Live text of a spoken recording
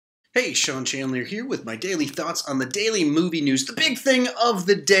Hey, Sean Chandler here with my daily thoughts on the daily movie news. The big thing of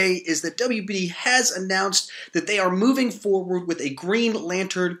the day is that WB has announced that they are moving forward with a Green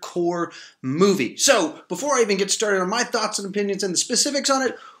Lantern Corp movie. So, before I even get started on my thoughts and opinions and the specifics on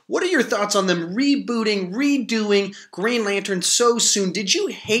it, what are your thoughts on them rebooting, redoing Green Lantern so soon? Did you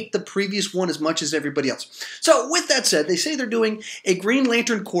hate the previous one as much as everybody else? So, with that said, they say they're doing a Green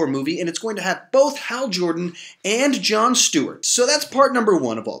Lantern Corps movie, and it's going to have both Hal Jordan and John Stewart. So that's part number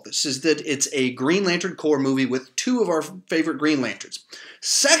one of all this, is that it's a Green Lantern Corps movie with two of our favorite Green Lanterns.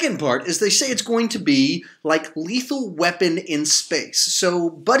 Second part is they say it's going to be like Lethal Weapon in space.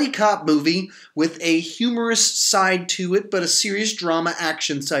 So buddy cop movie with a humorous side to it, but a serious drama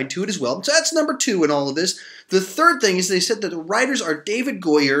action side to it as well. So that's number two in all of this. The third thing is they said that the writers are David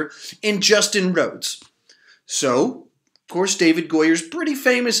Goyer and Justin Rhodes. So, of course, David Goyer is pretty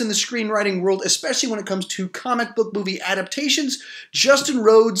famous in the screenwriting world, especially when it comes to comic book movie adaptations. Justin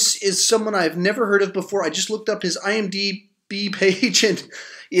Rhodes is someone I've never heard of before. I just looked up his IMDb page and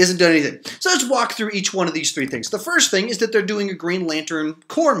he hasn't done anything. So let's walk through each one of these three things. The first thing is that they're doing a Green Lantern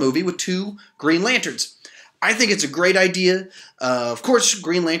Corps movie with two Green Lanterns. I think it's a great idea. Of course,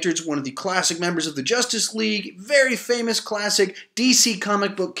 Green Lantern's one of the classic members of the Justice League, very famous classic DC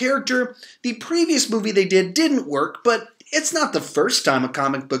comic book character. The previous movie they did didn't work, but it's not the first time a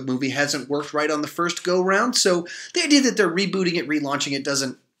comic book movie hasn't worked right on the first go-round, so the idea that they're rebooting it, relaunching it,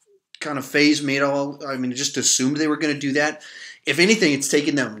 doesn't kind of faze me at all. I mean, I just assumed they were going to do that. If anything, it's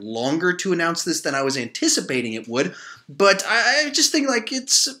taken them longer to announce this than I was anticipating it would, but I just think like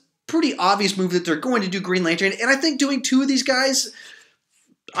it's a pretty obvious move that they're going to do Green Lantern, and I think doing two of these guys,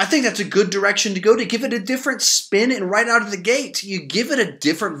 I think that's a good direction to go, to give it a different spin, and right out of the gate, you give it a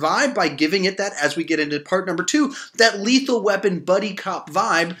different vibe by giving it that, as we get into part number two, that Lethal Weapon buddy cop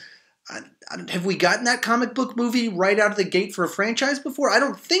vibe. Have we gotten that comic book movie right out of the gate for a franchise before? I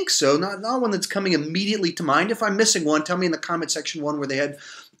don't think so. Not one that's coming immediately to mind. If I'm missing one, tell me in the comment section one where they had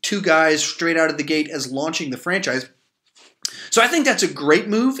two guys straight out of the gate as launching the franchise. So I think that's a great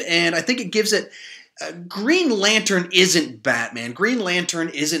move, and I think it gives it... Green Lantern isn't Batman. Green Lantern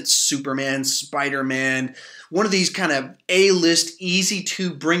isn't Superman, Spider-Man, one of these kind of A-list, easy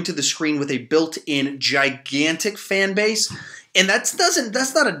to bring to the screen with a built-in gigantic fan base. And that's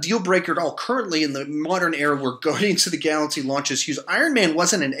not a deal breaker at all. Currently, in the modern era where Guardians of the Galaxy launches huge, Iron Man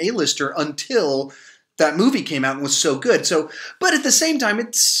wasn't an A-lister until that movie came out and was so good. But at the same time,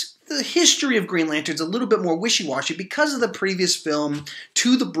 the history of Green Lantern's a little bit more wishy-washy because of the previous film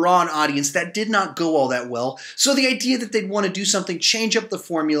to the broad audience that did not go all that well. So the idea that they'd want to do something, change up the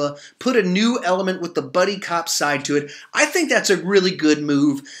formula, put a new element with the buddy cop side to it, I think that's a really good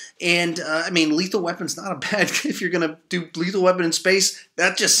move. And, I mean, Lethal Weapon's not a bad... If you're going to do Lethal Weapon in space,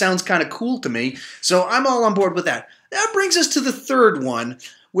 that just sounds kind of cool to me. So I'm all on board with that. That brings us to the third one,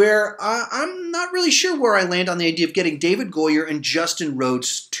 where I'm not really sure where I land on the idea of getting David Goyer and Justin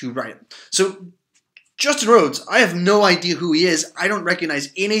Rhodes to write it. So, Justin Rhodes, I have no idea who he is. I don't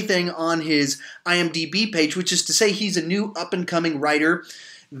recognize anything on his IMDb page, which is to say he's a new up-and-coming writer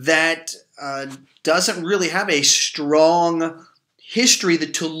that doesn't really have a strong history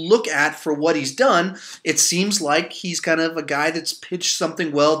to look at for what he's done. It seems like he's kind of a guy that's pitched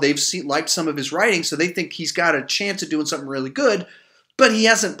something well. They've liked some of his writing, so they think he's got a chance of doing something really good. But he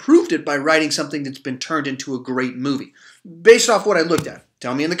hasn't proved it by writing something that's been turned into a great movie, based off what I looked at.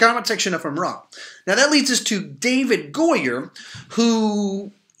 Tell me in the comment section if I'm wrong. Now that leads us to David Goyer,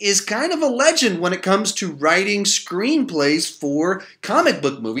 who is kind of a legend when it comes to writing screenplays for comic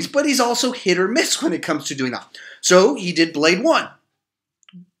book movies, but he's also hit or miss when it comes to doing that. So he did Blade 1.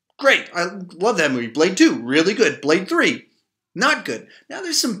 Great. I love that movie. Blade 2, really good. Blade 3, not good. Now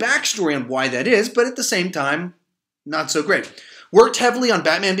there's some backstory on why that is, but at the same time, not so great. Worked heavily on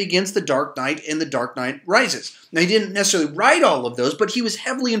Batman Begins, The Dark Knight, and The Dark Knight Rises. Now, he didn't necessarily write all of those, but he was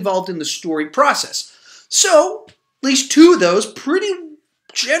heavily involved in the story process. So, at least two of those, pretty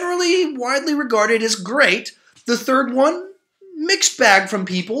generally widely regarded as great. The third one, mixed bag from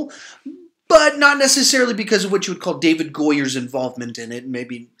people, but not necessarily because of what you would call David Goyer's involvement in it, and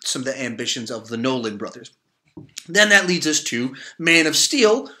maybe some of the ambitions of the Nolan brothers. Then that leads us to Man of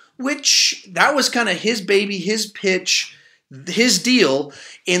Steel, which that was kind of his baby, his pitch, his deal,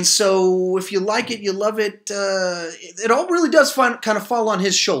 and so if you like it, you love it. It all really does kind of fall on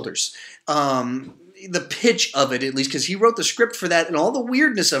his shoulders. The pitch of it, at least, because he wrote the script for that, and all the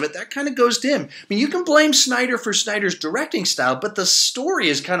weirdness of it, that kind of goes to him. I mean, you can blame Snyder for Snyder's directing style, but the story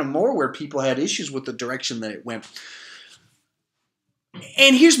is kind of more where people had issues with the direction that it went.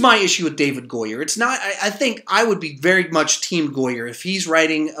 And here's my issue with David Goyer. It's not, I think I would be very much Team Goyer. If he's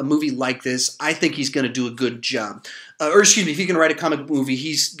writing a movie like this, I think he's going to do a good job. Or excuse me, if he's going to write a comic movie,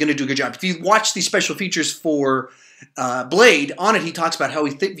 he's going to do a good job. If you watch these special features for Blade, on it he talks about how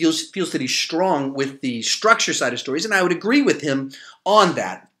he feels that he's strong with the structure side of stories, and I would agree with him on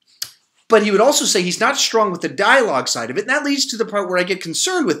that. But he would also say he's not strong with the dialogue side of it, and that leads to the part where I get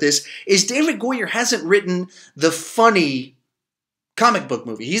concerned with this, is David Goyer hasn't written the funny comic book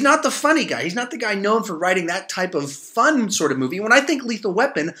movie. He's not the funny guy. He's not the guy known for writing that type of fun sort of movie. When I think Lethal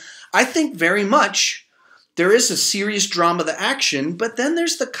Weapon, I think very much there is a serious drama, the action, but then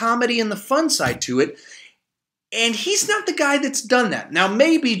there's the comedy and the fun side to it. And he's not the guy that's done that. Now,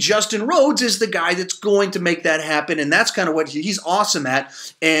 maybe Justin Rhodes is the guy that's going to make that happen, and that's kind of what he's awesome at.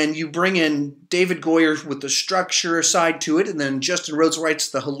 And you bring in David Goyer with the structure side to it, and then Justin Rhodes writes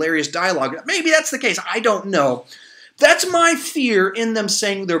the hilarious dialogue. Maybe that's the case. I don't know. That's my fear in them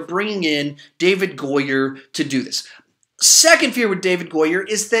saying they're bringing in David Goyer to do this. Second fear with David Goyer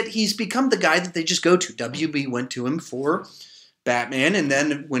is that he's become the guy that they just go to. WB went to him for Batman, and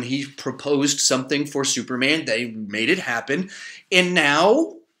then when he proposed something for Superman, they made it happen. And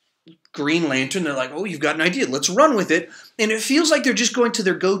now, Green Lantern, they're like, oh, you've got an idea, let's run with it. And it feels like they're just going to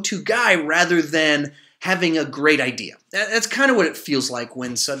their go-to guy rather than having a great idea. That's kind of what it feels like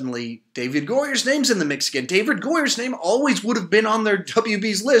when suddenly David Goyer's name's in the mix again. David Goyer's name always would have been on their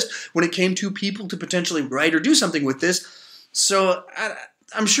WB's list when it came to people to potentially write or do something with this. So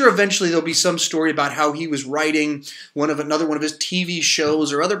I'm sure eventually there'll be some story about how he was writing another one of his TV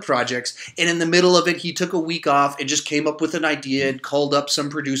shows or other projects, and in the middle of it, he took a week off and just came up with an idea and called up some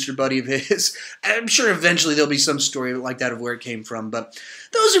producer buddy of his. I'm sure eventually there'll be some story like that of where it came from, but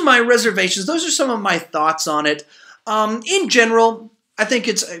those are my reservations. Those are some of my thoughts on it. In general, I think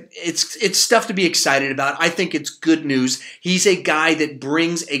it's stuff to be excited about. I think it's good news. He's a guy that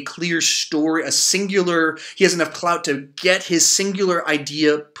brings a clear story, he has enough clout to get his singular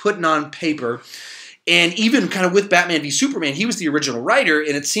idea put on paper. And even kind of with Batman v Superman, he was the original writer,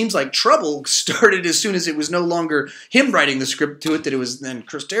 and it seems like trouble started as soon as it was no longer him writing the script to it, that it was then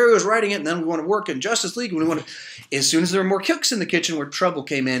Chris Terrio was writing it, and then we want to work in Justice League, as soon as there were more cooks in the kitchen where trouble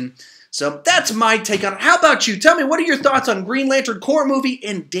came in. So that's my take on it. How about you? Tell me, what are your thoughts on Green Lantern Corp movie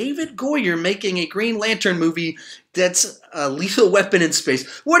and David Goyer making a Green Lantern movie that's a Lethal Weapon in space?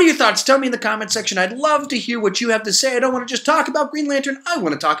 What are your thoughts? Tell me in the comment section. I'd love to hear what you have to say. I don't want to just talk about Green Lantern. I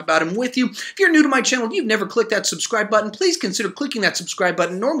want to talk about him with you. If you're new to my channel and you've never clicked that subscribe button, please consider clicking that subscribe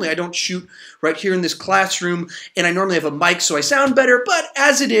button. Normally, I don't shoot right here in this classroom, and I normally have a mic so I sound better, but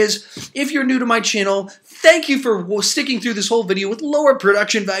as it is, if you're new to my channel, thank you for sticking through this whole video with lower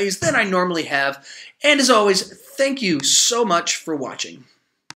production values than I normally have. And as always, thank you so much for watching.